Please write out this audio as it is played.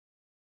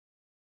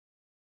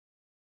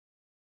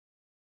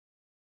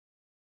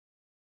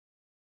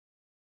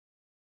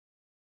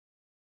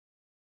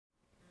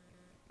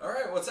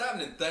Alright, what's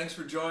happening? Thanks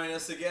for joining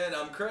us again.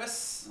 I'm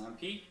Chris. I'm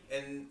Pete.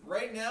 And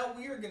right now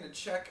we are going to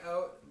check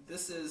out,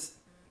 this is,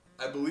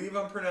 I believe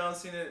I'm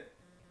pronouncing it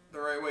the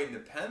right way,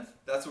 Nepenthe?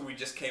 That's what we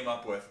just came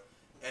up with.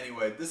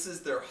 Anyway, this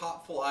is their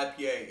HopFul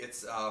IPA.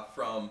 It's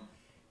from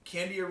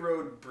Candia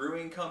Road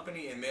Brewing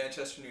Company in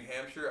Manchester, New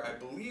Hampshire. I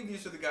believe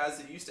these are the guys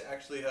that used to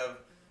actually have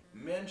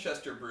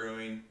Manchester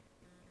Brewing,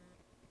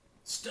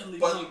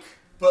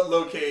 but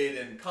located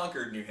in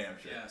Concord, New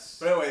Hampshire. Yes.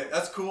 But anyway,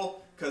 that's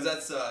cool because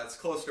that's it's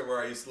close to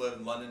where I used to live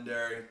in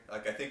Londonderry.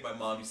 Like I think my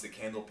mom used to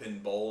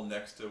candlepin bowl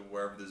next to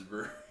wherever this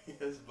brewery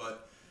is.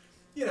 But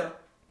you know,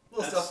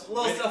 little stuff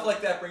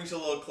like that brings you a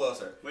little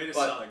closer. Way to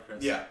sell it,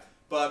 Chris. Yeah,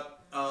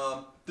 but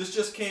this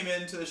just came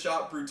into the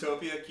shop,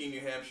 Brewtopia, Keene, New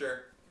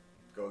Hampshire.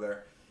 Go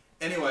there.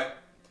 Anyway,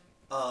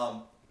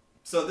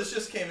 so this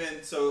just came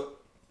in. So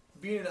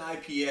being an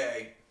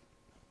IPA,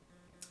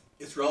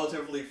 it's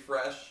relatively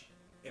fresh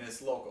and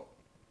it's local.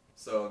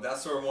 So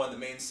that's sort of one of the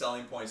main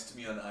selling points to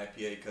me on the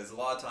IPA, because a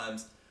lot of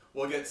times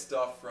we'll get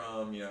stuff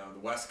from, you know, the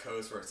West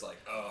Coast where it's like,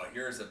 oh,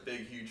 here's a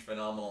big, huge,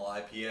 phenomenal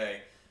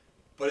IPA,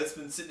 but it's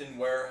been sitting in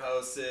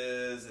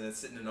warehouses and it's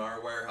sitting in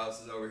our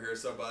warehouses over here.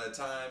 So by the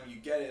time you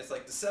get it, it's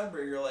like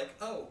December. You're like,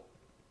 oh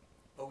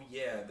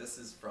yeah, this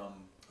is from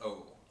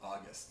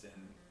August,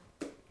 and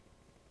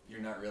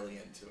you're not really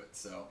into it.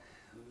 So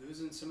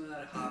losing some of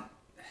that happiness.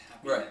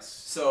 Right.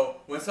 So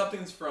when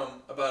something's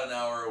from about an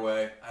hour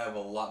away, I have a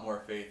lot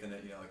more faith in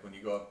it. You know, like when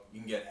you go up, you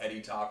can get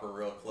heady topper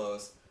real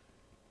close.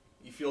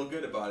 You feel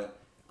good about it.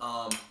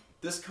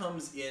 This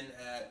comes in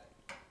at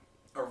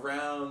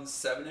around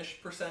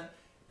 7-ish%.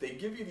 They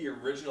give you the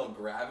original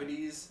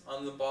gravities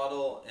on the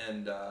bottle,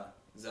 and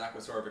Zach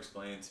was sort of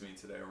explaining to me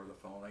today over the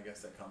phone. I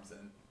guess that comes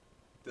in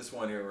this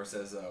one here where it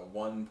says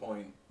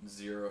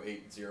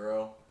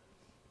 1.080.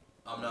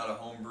 I'm not a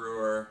home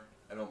brewer.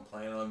 I don't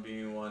plan on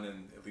being one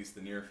in at least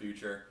the near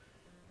future,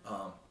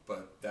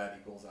 but that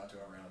equals out to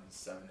around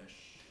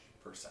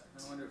 7-ish%.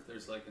 I wonder if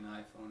there's like an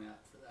iPhone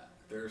app for that.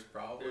 There's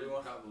probably There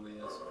one. probably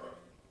is.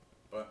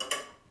 But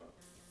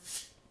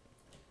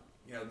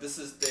you know,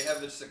 they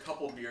have just a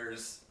couple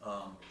beers.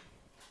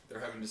 They're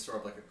having just sort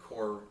of like a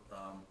core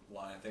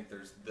line. I think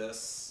there's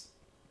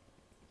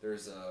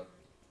a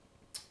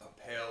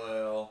pale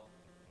ale,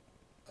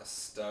 a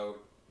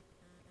stout,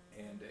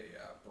 and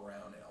a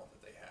brown ale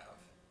that they have.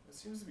 It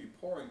seems to be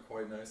pouring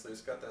quite nicely.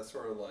 It's got that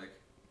sort of like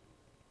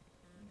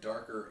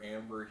darker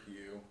amber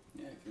hue.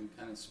 Yeah, you can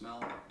kind of smell.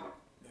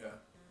 Yeah.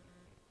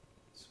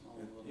 Smell a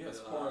little bit. Yeah, it's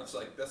pouring. It's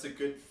like that's a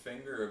good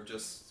finger of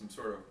just some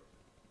sort of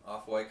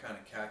off-white kind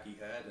of khaki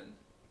head, and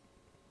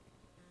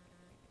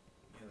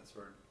yeah, that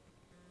sort of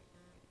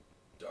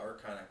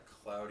dark kind of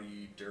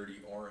cloudy,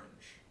 dirty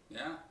orange.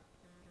 Yeah.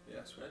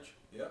 Yeah, switch.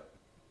 Yep.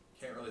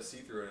 Can't really see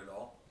through it at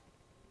all.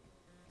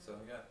 So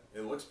yeah,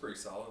 it looks pretty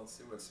solid. Let's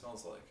see what it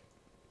smells like.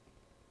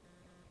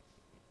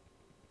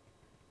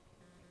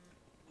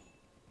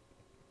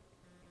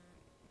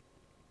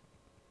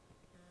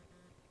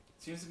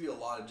 Seems to be a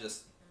lot of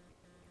just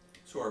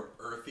sort of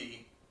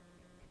earthy,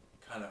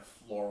 kind of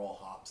floral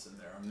hops in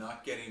there. I'm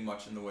not getting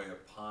much in the way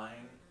of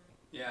pine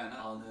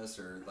on this,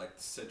 or like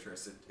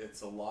citrus.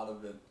 It's a lot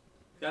of it.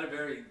 Got a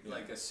very,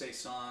 like a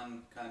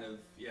saison kind of,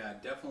 yeah,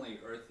 definitely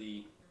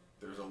earthy.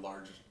 There's a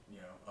large, you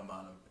know,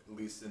 amount of, at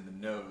least in the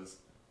nose,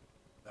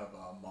 of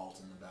malt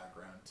in the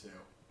background too.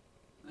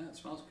 Yeah, it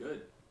smells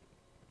good.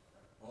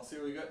 Well, let's see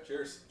what we got.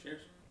 Cheers.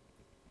 Cheers.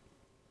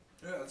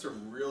 Yeah,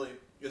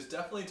 it's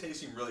definitely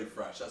tasting really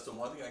fresh. That's the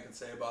one thing I can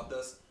say about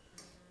this.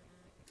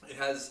 It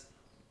has,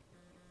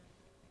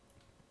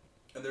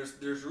 and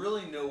there's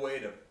really no way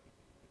to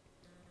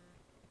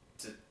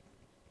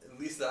at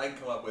least that I can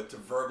come up with to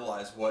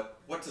verbalize what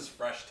does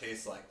fresh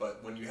taste like.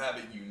 But when you have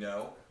it, you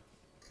know.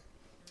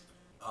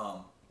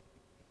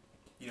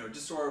 You know,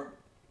 just sort of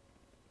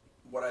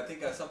what I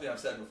think something I've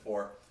said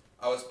before.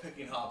 I was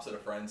picking hops at a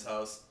friend's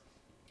house,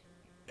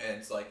 and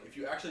it's like if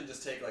you actually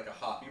just take like a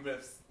hop, even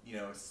if you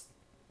know it's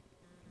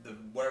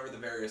whatever the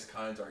various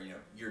kinds are, you know,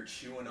 you're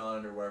chewing on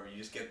it or whatever, you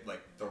just get like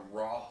the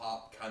raw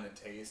hop kind of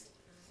taste.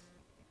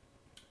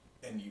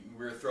 And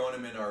we were throwing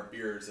them in our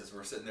beers as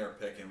we're sitting there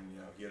picking.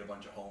 You know, he had a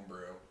bunch of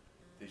homebrew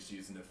that he's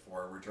using it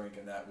for. We're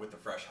drinking that with the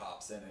fresh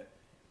hops in it.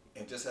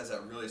 It just has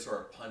that really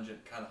sort of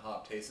pungent kind of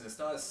hop taste, and it's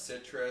not a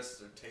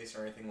citrus or taste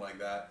or anything like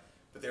that.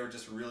 But they were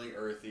just really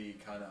earthy,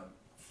 kind of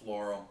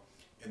floral.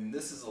 And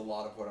this is a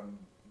lot of what I'm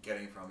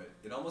getting from it.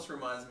 It almost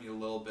reminds me a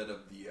little bit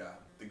of the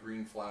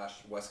Green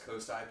Flash West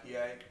Coast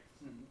IPA,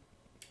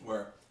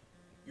 where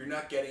you're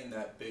not getting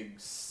that big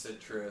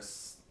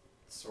citrus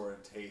sort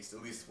of taste,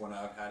 at least when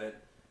I've had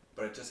it,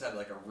 but it just had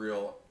like a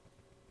real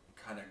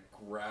kind of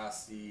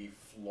grassy,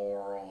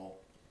 floral,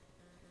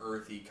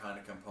 earthy kind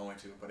of component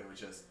to it, but it was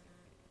just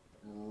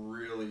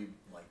really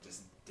like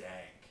just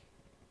dank,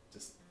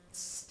 just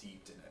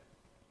steeped in it.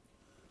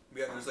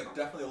 Yeah, there's like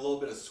definitely a little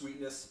bit of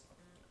sweetness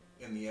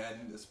in the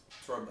end. It's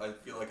sort of, I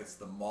feel like it's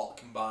the malt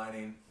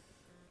combining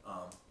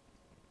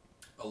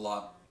a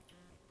lot,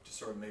 just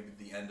sort of maybe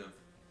the end of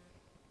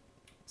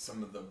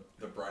some of the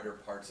brighter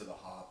parts of the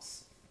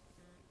hops.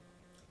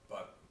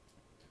 But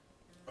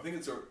I think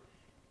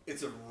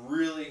it's a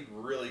really,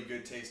 really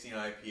good tasting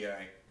IPA,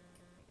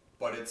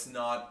 but it's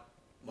not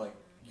like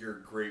your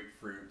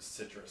grapefruit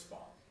citrus bomb.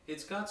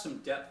 It's got some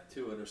depth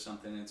to it or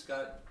something. It's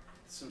got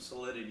some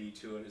solidity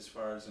to it as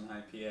far as an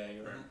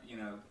IPA, or you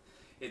know,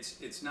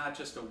 it's not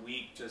just a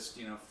weak, just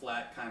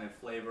flat kind of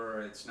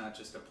flavor. It's not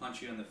just a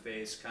punch you in the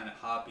face kind of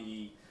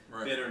hoppy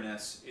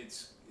bitterness.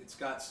 It's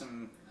got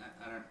some.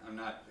 I'm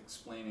not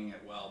explaining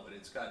it well, but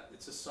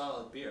it's a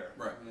solid beer.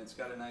 Right. And it's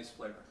got a nice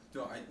flavor.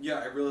 No,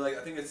 I really like.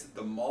 I think it's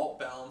the malt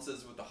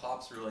balances with the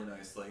hops really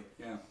nicely.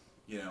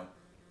 Yeah.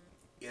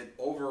 It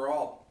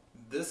overall,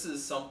 this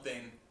is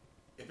something.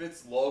 If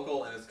it's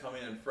local and it's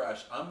coming in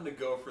fresh, I'm gonna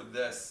go for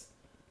this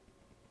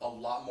a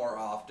lot more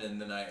often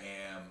than I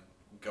am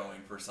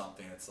going for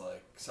something that's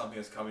like something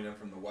that's coming in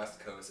from the West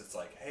Coast. It's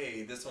like,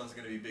 hey, this one's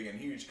gonna be big and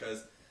huge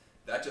because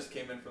that just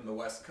came in from the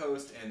West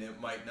Coast and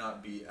it might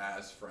not be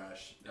as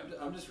fresh.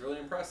 I'm just really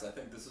impressed. I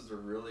think this is a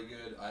really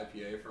good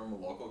IPA from a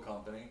local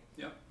company.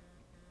 Yeah.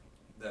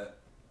 That,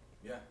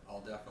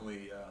 I'll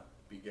definitely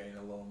be getting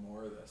a little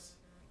more of this.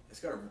 It's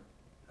got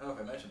I don't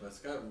know if I mentioned, but it's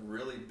got a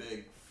really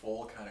big,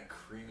 full, kind of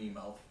creamy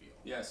mouthfeel.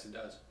 Yes, it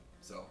does.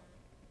 So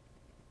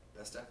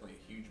that's definitely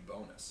a huge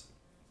bonus.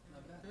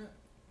 Not bad. Yeah,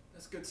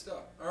 that's good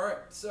stuff. All right,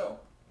 so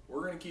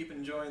we're gonna keep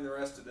enjoying the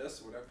rest of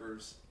this,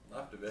 whatever's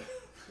left of it.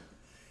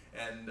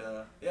 And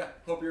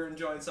hope you're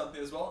enjoying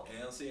something as well.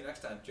 And I'll see you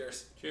next time.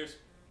 Cheers. Cheers.